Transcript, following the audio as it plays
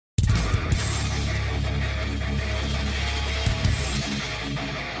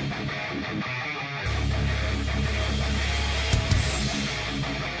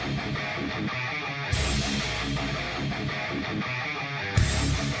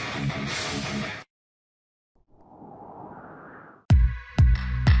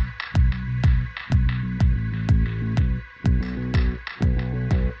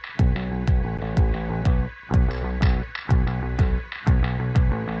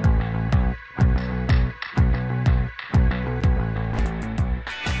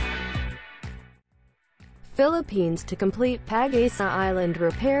Philippines to complete Pag-asa Island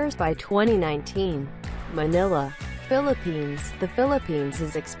repairs by 2019. Manila, Philippines. The Philippines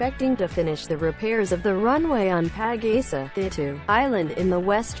is expecting to finish the repairs of the runway on Pag-asa, Thitu, Island in the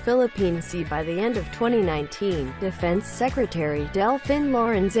West Philippine Sea by the end of 2019, Defense Secretary Delfin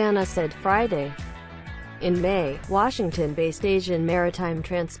Lorenzana said Friday. In May, Washington-based Asian Maritime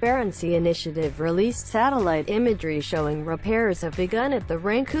Transparency Initiative released satellite imagery showing repairs have begun at the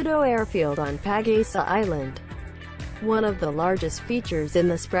Rancudo Airfield on Pag-asa Island, one of the largest features in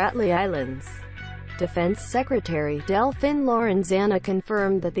the Spratly Islands. Defense Secretary Delfin Lorenzana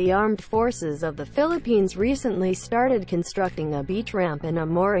confirmed that the armed forces of the Philippines recently started constructing a beach ramp and a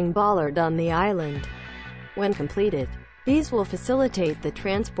mooring bollard on the island. When completed, these will facilitate the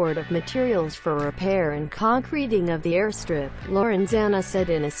transport of materials for repair and concreting of the airstrip, Lorenzana said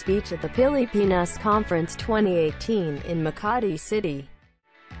in a speech at the Pilipinas Conference 2018 in Makati City.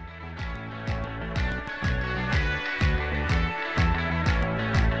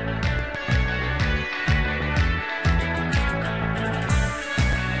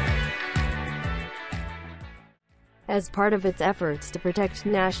 As part of its efforts to protect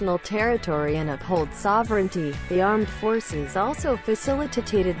national territory and uphold sovereignty, the armed forces also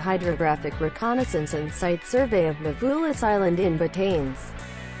facilitated hydrographic reconnaissance and site survey of Pilipinas Island in Batanes.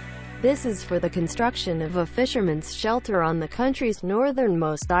 This is for the construction of a fisherman's shelter on the country's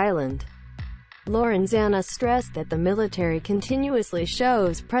northernmost island. Lorenzana stressed that the military continuously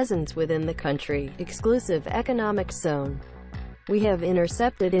shows presence within the country exclusive economic zone. We have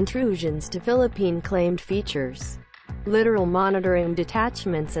intercepted intrusions to Philippine-claimed features. Littoral monitoring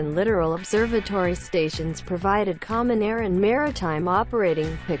detachments and littoral observatory stations provided common air and maritime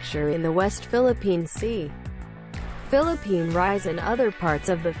operating picture in the West Philippine Sea, Philippine Rise and other parts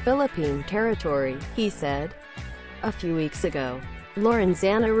of the Philippine territory, he said. A few weeks ago,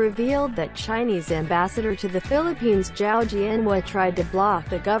 Lorenzana revealed that Chinese ambassador to the Philippines Zhao Jianhua tried to block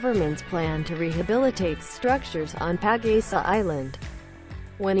the government's plan to rehabilitate structures on Pag-asa Island.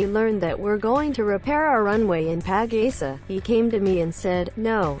 When he learned that we're going to repair our runway in Pag-asa, he came to me and said,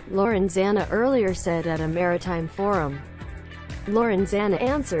 "No," Lorenzana earlier said at a maritime forum. Lorenzana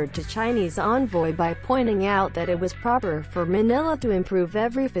answered to Chinese envoy by pointing out that it was proper for Manila to improve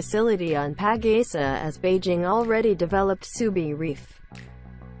every facility on Pag-asa as Beijing already developed Subi Reef.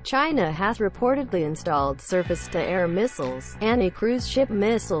 China has reportedly installed surface-to-air missiles, anti-cruise ship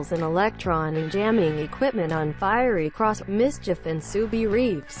missiles and electronic jamming equipment on Fiery Cross, Mischief and Subi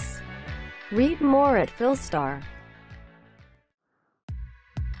Reefs. Read more at Philstar.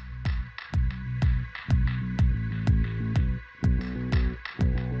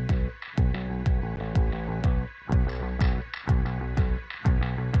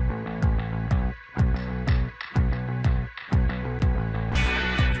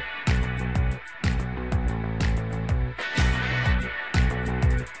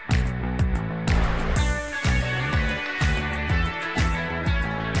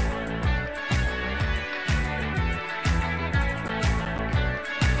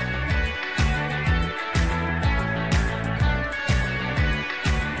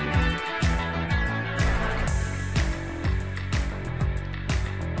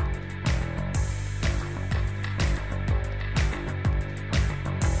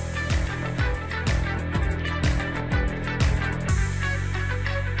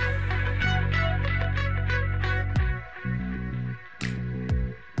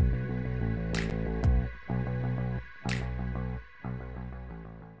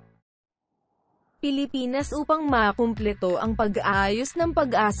 Pilipinas upang makumpleto ang pag-aayos ng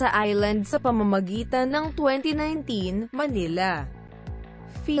Pag-asa Island sa pamamagitan ng 2019, Manila.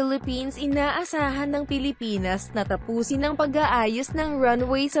 Philippines. Inaasahan ng Pilipinas na tapusin ang pag-aayos ng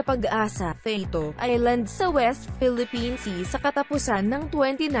runway sa Pag-asa, Thitu, Island sa West Philippine Sea sa katapusan ng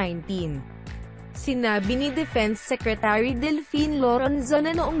 2019. Sinabi ni Defense Secretary Delfin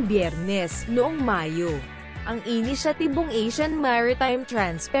Lorenzana noong Biyernes, noong Mayo. Ang inisyatibong Asian Maritime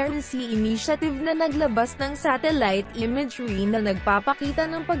Transparency Initiative na naglabas ng satellite imagery na nagpapakita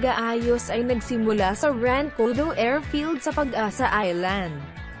ng pag-aayos ay nagsimula sa Rancudo Airfield sa Pag-asa Island,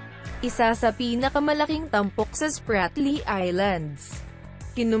 isa sa pinakamalaking tampok sa Spratly Islands.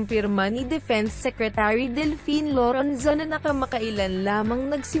 Kinumpirma ni Defense Secretary Delfin Lorenzana na kamakailan lamang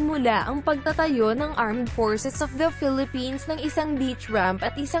nagsimula ang pagtatayo ng Armed Forces of the Philippines ng isang beach ramp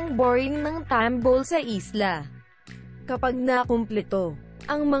at isang boring ng tambol sa isla. Kapag nakumpleto,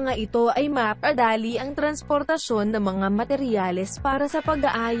 ang mga ito ay mapadali ang transportasyon ng mga materyales para sa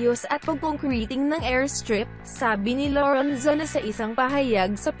pag-aayos at pag-concreting ng airstrip, sabi ni Lorenzana sa isang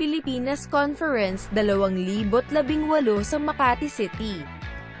pahayag sa Pilipinas Conference 2018 sa Makati City.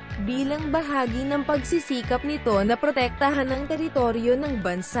 Bilang bahagi ng pagsisikap nito na protektahan ang teritoryo ng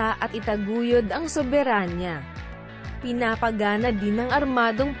bansa at itaguyod ang soberanya. Pinapagana din ng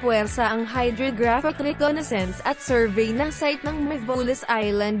armadong puwersa ang hydrographic reconnaissance at survey ng site ng Pag-asa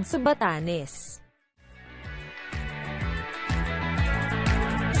Island sa Batanes.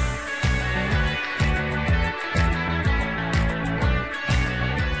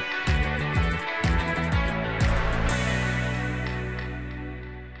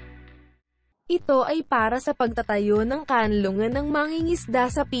 Ito ay para sa pagtatayo ng kanlungan ng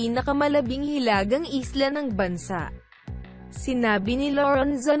mangingisda sa pinakamalabing hilagang isla ng bansa. Sinabi ni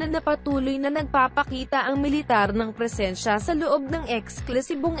Lorenzana na patuloy na nagpapakita ang militar ng presensya sa loob ng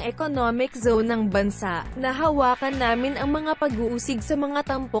eksklusibong economic zone ng bansa, na hawakan namin ang mga pag-uusig sa mga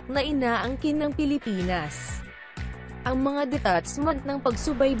tampok na inaangkin ng Pilipinas. Ang mga detachment ng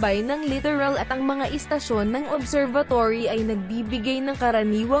pagsubaybay ng littoral at ang mga istasyon ng observatory ay nagbibigay ng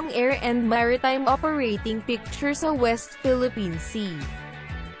karaniwang air and maritime operating picture sa West Philippine Sea,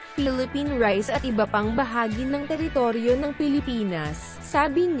 Philippine Rice at iba pang bahagi ng teritoryo ng Pilipinas.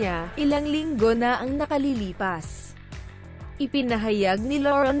 Sabi niya, ilang linggo na ang nakalilipas. Ipinahayag ni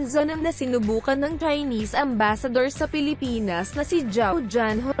Lorenzana na sinubukan ng Chinese ambassador sa Pilipinas na si Zhao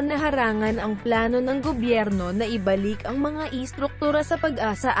Jianho na harangan ang plano ng gobyerno na ibalik ang mga istruktura sa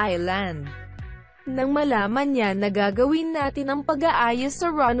Pag-asa Island. Nang malaman niya na gagawin natin ang pag-aayos sa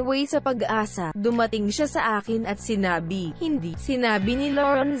runway sa Pag-asa, dumating siya sa akin at sinabi, hindi, sinabi ni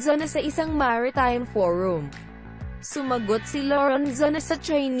Lorenzana sa isang maritime forum. Sumagot si Lorenzana sa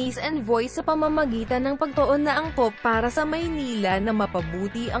Chinese envoy sa pamamagitan ng pagtuon na angkop para sa Maynila na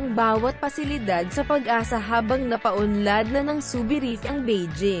mapabuti ang bawat pasilidad sa Pag-asa habang napaunlad na ng subirif ang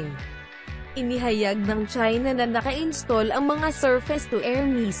Beijing. Inihayag ng China na naka-install ang mga surface-to-air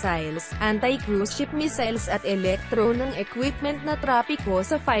missiles, anti-cruise ship missiles at elektronong equipment na trapiko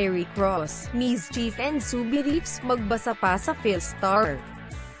sa Fiery Cross, Mischief and subirifs. Magbasa pa sa Philstar.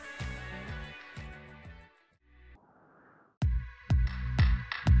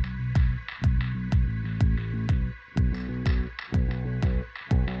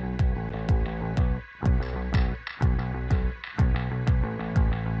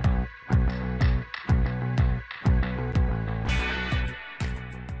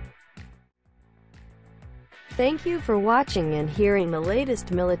 Thank you for watching and hearing the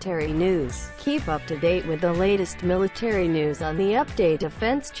latest military news. Keep up to date with the latest military news on the Update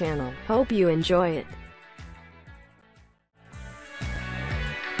Defense channel. Hope you enjoy it.